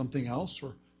something else,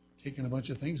 or taken a bunch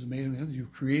of things and made them.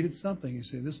 You've created something. You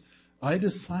say, "This, I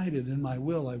decided in my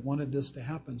will I wanted this to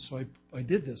happen, so I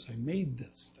did this. I made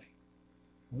this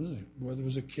thing." Whether it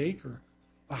was a cake or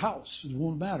a house, it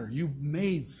won't matter. You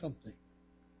made something.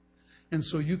 And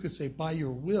so you could say, by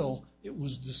your will, it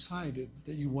was decided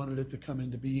that you wanted it to come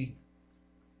into being.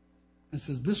 It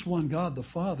says, this one God, the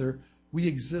Father, we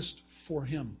exist for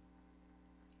him.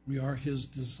 We are his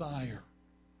desire.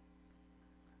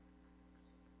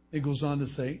 It goes on to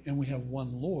say, and we have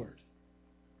one Lord,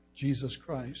 Jesus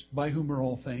Christ, by whom are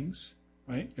all things,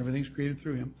 right? Everything's created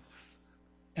through him.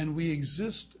 And we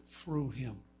exist through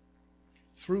him.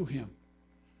 Through him.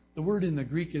 The word in the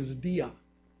Greek is dia,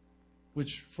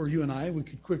 which for you and I, we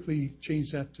could quickly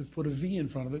change that to put a V in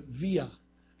front of it. Via.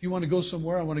 If you want to go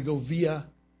somewhere, I want to go via.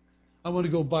 I want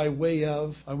to go by way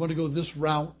of. I want to go this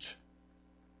route.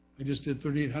 I just did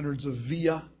 3800s of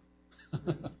via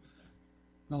in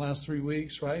the last 3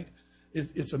 weeks, right?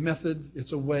 It's a method.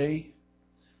 It's a way.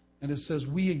 And it says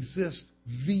we exist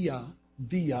via,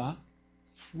 dia,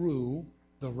 through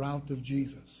the route of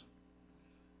Jesus.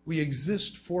 We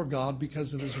exist for God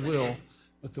because of his will,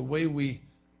 but the way we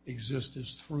exist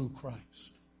is through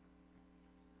Christ.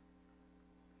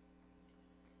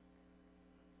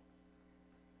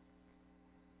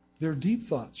 They're deep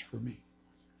thoughts for me.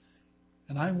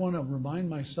 And I want to remind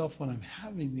myself when I'm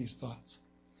having these thoughts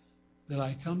that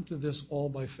I come to this all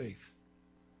by faith.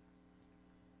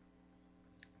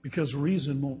 Because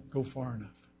reason won't go far enough.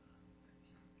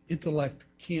 Intellect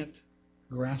can't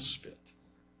grasp it.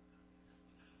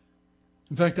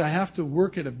 In fact, I have to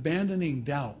work at abandoning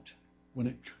doubt when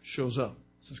it shows up.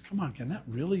 It says, come on, can that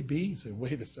really be? You say,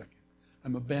 wait a second.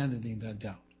 I'm abandoning that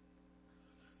doubt.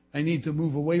 I need to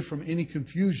move away from any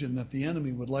confusion that the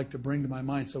enemy would like to bring to my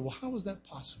mind. So, well, how is that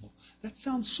possible? That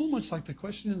sounds so much like the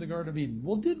question in the Garden of Eden.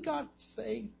 Well, did God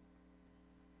say?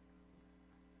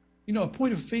 You know, a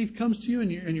point of faith comes to you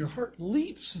and your heart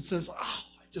leaps and says, I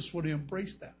just want to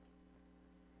embrace that.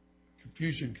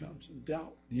 Confusion comes and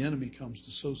doubt. The enemy comes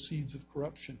to sow seeds of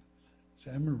corruption.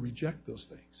 Say, I'm going to reject those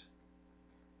things.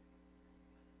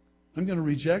 I'm going to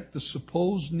reject the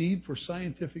supposed need for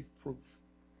scientific proof.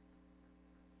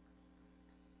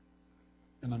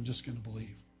 And I'm just going to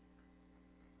believe.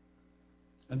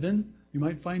 And then you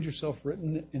might find yourself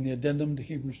written in the addendum to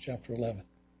Hebrews chapter 11.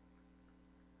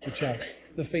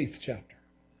 The faith chapter.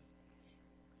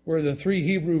 Where the three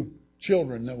Hebrew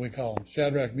children that we call them,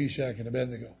 Shadrach, Meshach, and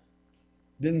Abednego,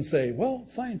 didn't say, well,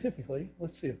 scientifically,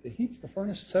 let's see, if it heats the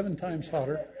furnace 7 times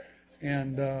hotter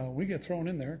and we get thrown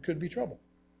in there, it could be trouble.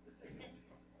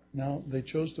 No, they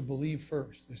chose to believe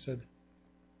first. They said,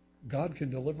 God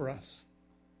can deliver us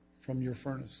from your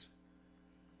furnace.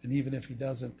 And even if he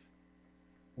doesn't,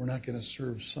 we're not going to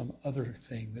serve some other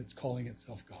thing that's calling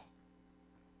itself God.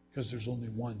 Because there's only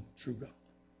one true God.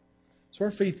 So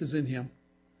our faith is in him.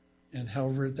 And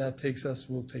however that takes us,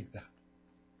 we'll take that.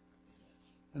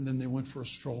 And then they went for a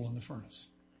stroll in the furnace.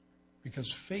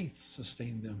 Because faith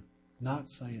sustained them, not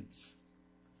science,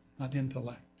 not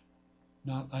intellect,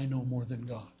 not I know more than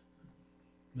God.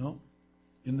 No,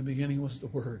 in the beginning was the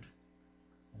Word.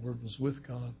 The Word was with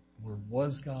God. The Word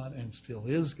was God and still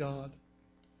is God.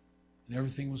 And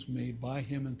everything was made by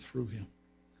him and through him.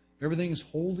 Everything is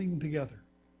holding together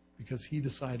because he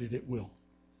decided it will.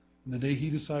 And the day he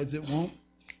decides it won't,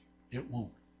 it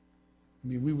won't. I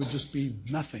mean, we would just be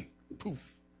nothing.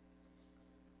 Poof.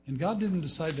 And God didn't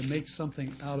decide to make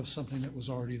something out of something that was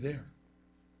already there.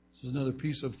 This is another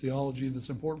piece of theology that's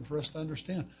important for us to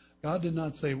understand. God did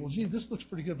not say, well, gee, this looks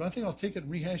pretty good, but I think I'll take it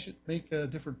and rehash it, make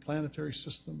different planetary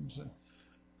systems.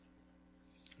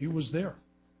 He was there.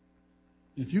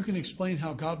 If you can explain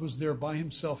how God was there by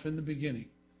himself in the beginning,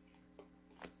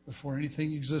 before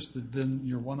anything existed, then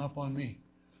you're one up on me.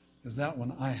 Because that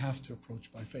one I have to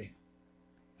approach by faith.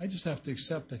 I just have to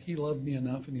accept that he loved me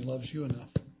enough and he loves you enough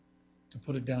to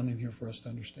put it down in here for us to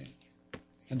understand.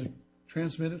 And to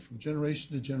transmit it from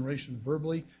generation to generation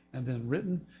verbally and then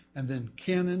written and then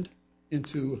canoned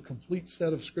into a complete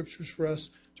set of scriptures for us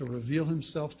to reveal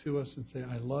himself to us and say,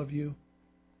 I love you.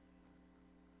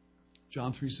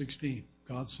 John 3:16,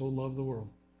 God so loved the world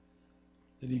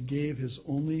that he gave his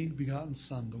only begotten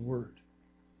Son, the Word.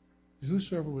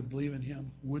 Whosoever would believe in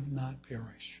him would not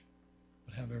perish,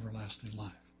 but have everlasting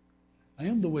life. I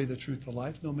am the way, the truth, the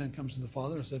life. No man comes to the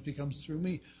Father except he comes through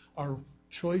me. Our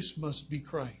choice must be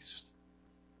Christ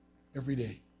every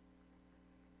day.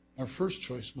 Our first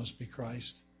choice must be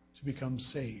Christ to become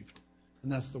saved.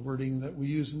 And that's the wording that we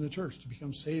use in the church. To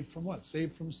become saved from what?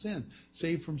 Saved from sin.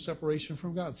 Saved from separation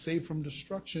from God. Saved from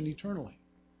destruction eternally.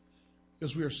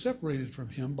 Because we are separated from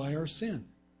him by our sin.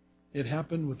 It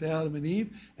happened with Adam and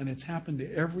Eve, and it's happened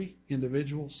to every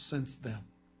individual since then.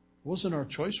 It wasn't our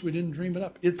choice. We didn't dream it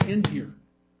up. It's in here.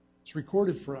 It's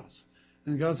recorded for us.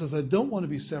 And God says, I don't want to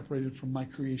be separated from my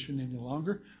creation any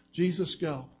longer. Jesus,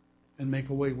 go and make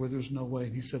a way where there's no way.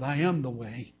 And he said, I am the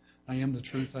way. I am the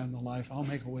truth. I am the life. I'll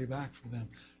make a way back for them.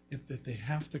 That they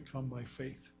have to come by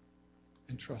faith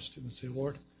and trust him and say,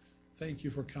 Lord, thank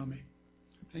you for coming.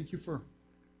 Thank you for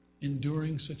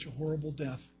enduring such a horrible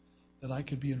death that I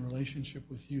could be in relationship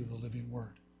with you, the living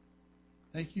Word.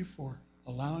 Thank you for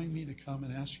allowing me to come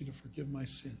and ask you to forgive my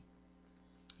sin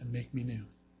and make me new.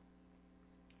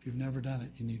 If you've never done it,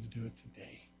 you need to do it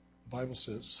today. The Bible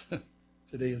says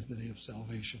today is the day of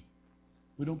salvation.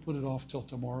 We don't put it off till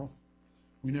tomorrow.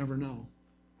 We never know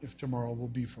if tomorrow will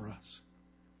be for us,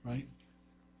 right?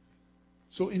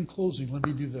 So in closing, let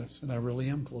me do this, and I really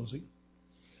am closing.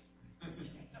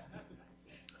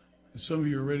 Some of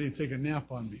you are ready to take a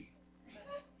nap on me.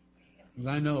 Because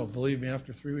I know, believe me,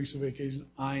 after 3 weeks of vacation,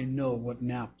 I know what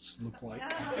naps look like.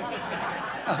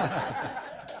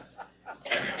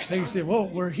 They can say, well,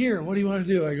 we're here. What do you want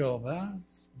to do? I go, well,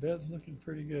 this bed's looking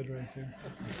pretty good right there.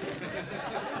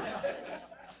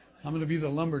 I'm going to be the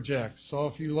lumberjack. Saw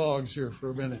a few logs here for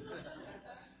a minute.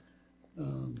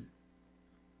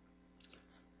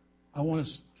 I want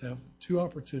us to have 2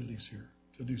 opportunities here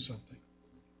to do something.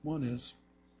 One is,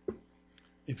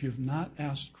 if you've not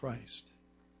asked Christ,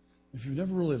 if you've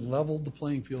never really leveled the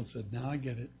playing field and said, now I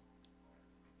get it,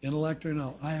 intellect or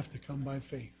no, I have to come by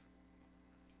faith.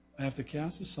 I have to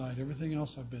cast aside everything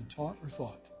else I've been taught or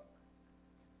thought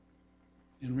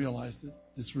and realize that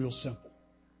it's real simple.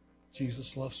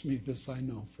 Jesus loves me, this I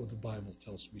know, for the Bible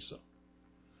tells me so.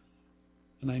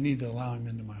 And I need to allow him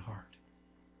into my heart.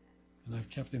 And I've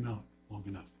kept him out long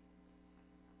enough.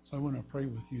 So I want to pray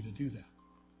with you to do that.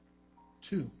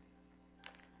 2,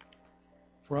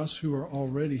 for us who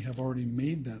have already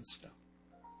made that step.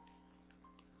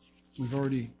 We've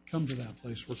already come to that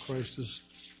place where Christ is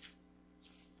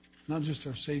not just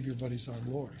our Savior, but He's our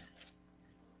Lord.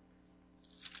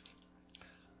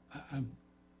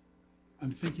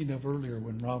 I'm thinking of earlier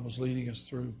when Rob was leading us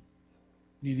through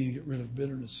needing to get rid of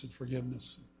bitterness and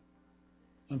forgiveness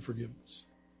and unforgiveness.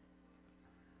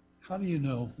 How do you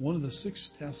know? One of the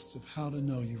 6 tests of how to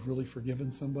know you've really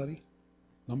forgiven somebody.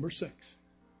 Number 6.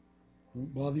 I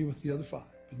won't bother you with the other 5.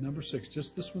 But number 6,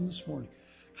 just this one this morning.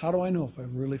 How do I know if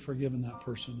I've really forgiven that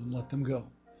person and let them go?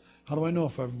 How do I know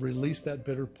if I've released that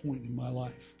bitter point in my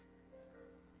life?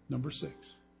 Number 6.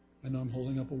 I know I'm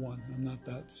holding up a 1. I'm not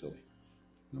that silly.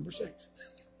 Number 6.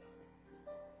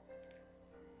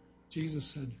 Jesus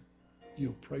said,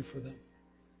 you'll pray for them.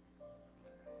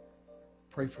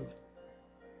 Pray for them.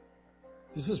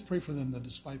 He says, pray for them that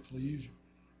despitefully use you.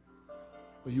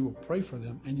 But you will pray for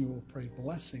them and you will pray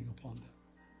blessing upon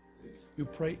them. You'll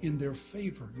pray in their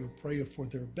favor. You'll pray for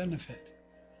their benefit.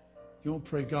 You won't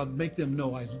pray, God, make them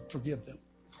know I forgive them.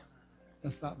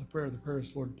 That's not the prayer. The prayer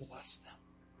is, Lord, bless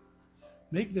them.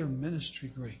 Make their ministry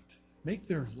great. Make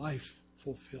their life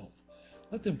fulfilled.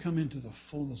 Let them come into the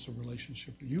fullness of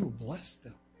relationship. You will bless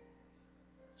them.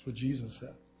 That's what Jesus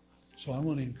said. So I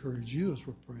want to encourage you as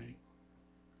we're praying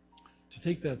to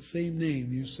take that same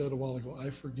name you said a while ago, I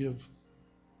forgive,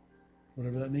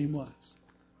 whatever that name was,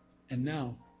 and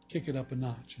now kick it up a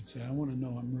notch and say, I want to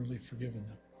know I'm really forgiven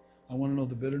them. I want to know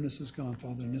the bitterness is gone,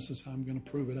 Father, and this is how I'm going to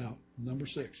prove it out. Number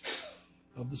 6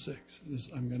 of the 6 is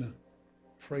I'm going to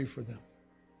pray for them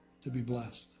to be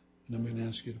blessed, and I'm going to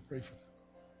ask you to pray for them.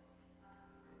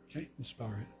 Okay, let's bow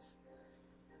our heads.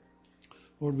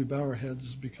 Lord, we bow our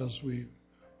heads because we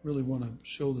really want to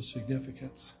show the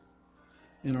significance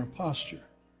in our posture,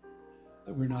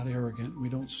 that we're not arrogant. We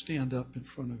don't stand up in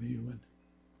front of you and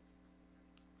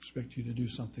expect you to do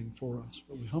something for us,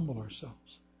 but we humble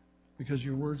ourselves because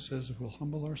your word says if we'll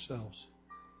humble ourselves,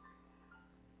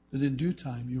 that in due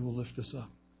time you will lift us up.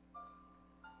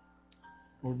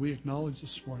 Lord, we acknowledge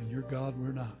this morning you're God,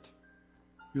 we're not.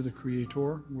 You're the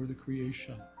creator, we're the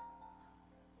creation.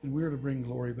 And we're to bring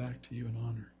glory back to you and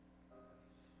honor.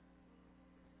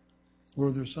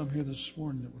 Lord, there's some here this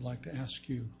morning that would like to ask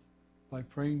you by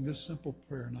praying this simple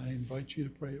prayer, and I invite you to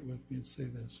pray it with me and say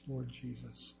this, Lord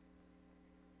Jesus,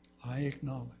 I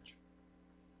acknowledge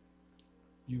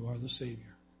you are the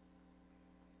Savior.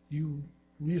 You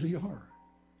really are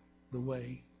the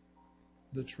way,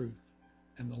 the truth,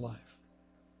 and the life.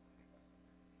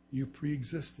 You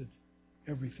pre-existed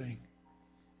everything,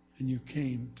 and you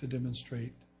came to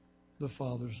demonstrate the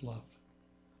Father's love.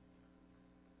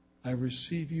 I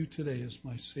receive you today as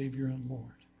my Savior and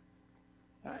Lord.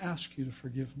 I ask you to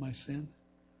forgive my sin.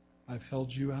 I've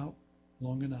held you out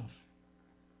long enough.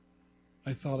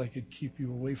 I thought I could keep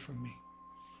you away from me.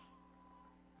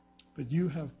 But you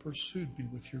have pursued me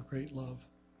with your great love.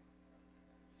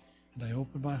 And I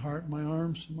open my heart, my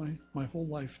arms, and my whole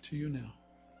life to you now.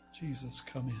 Jesus,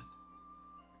 come in.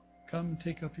 Come and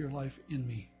take up your life in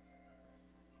me.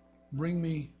 Bring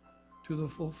me to the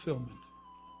fulfillment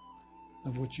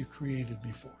of what you created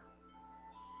me for.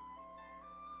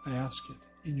 I ask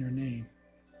it in your name.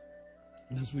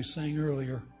 And as we sang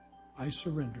earlier, I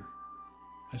surrender.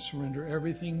 I surrender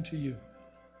everything to you.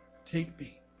 Take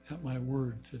me at my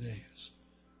word today.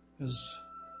 As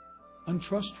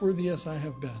untrustworthy as I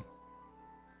have been,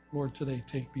 Lord, today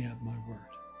take me at my word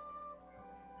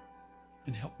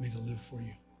and help me to live for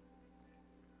you.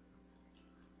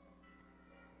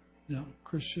 Now,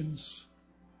 Christians,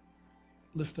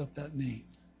 lift up that name.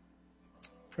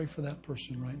 Pray for that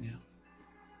person right now.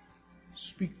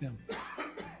 Speak them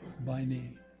by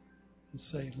name and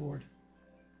say, Lord,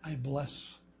 I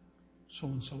bless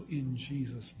so-and-so in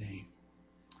Jesus' name.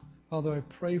 Father, I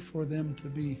pray for them to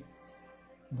be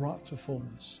brought to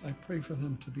fullness. I pray for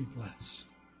them to be blessed.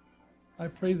 I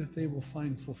pray that they will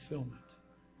find fulfillment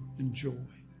and joy.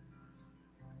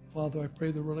 Father, I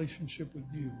pray the relationship with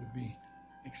you would be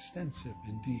extensive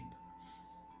and deep.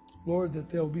 Lord, that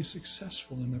they'll be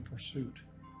successful in their pursuit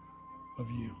of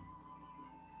you.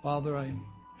 Father, I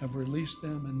have released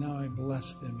them and now I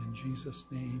bless them in Jesus'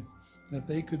 name, that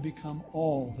they could become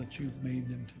all that you've made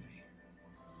them to be.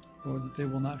 Lord, that they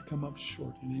will not come up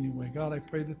short in any way. God, I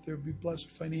pray that they'll be blessed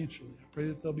financially. I pray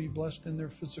that they'll be blessed in their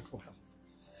physical health.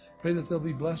 I pray that they'll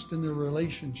be blessed in their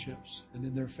relationships and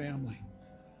in their family.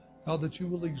 God, that you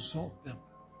will exalt them.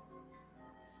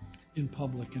 in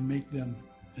public and make them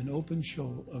an open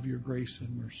show of your grace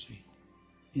and mercy.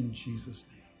 In Jesus'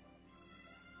 name.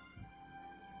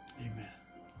 Amen.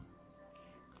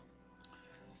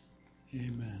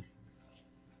 Amen.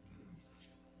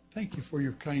 Thank you for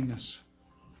your kindness.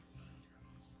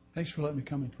 Thanks for letting me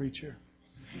come and preach here.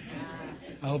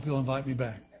 I hope you'll invite me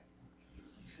back.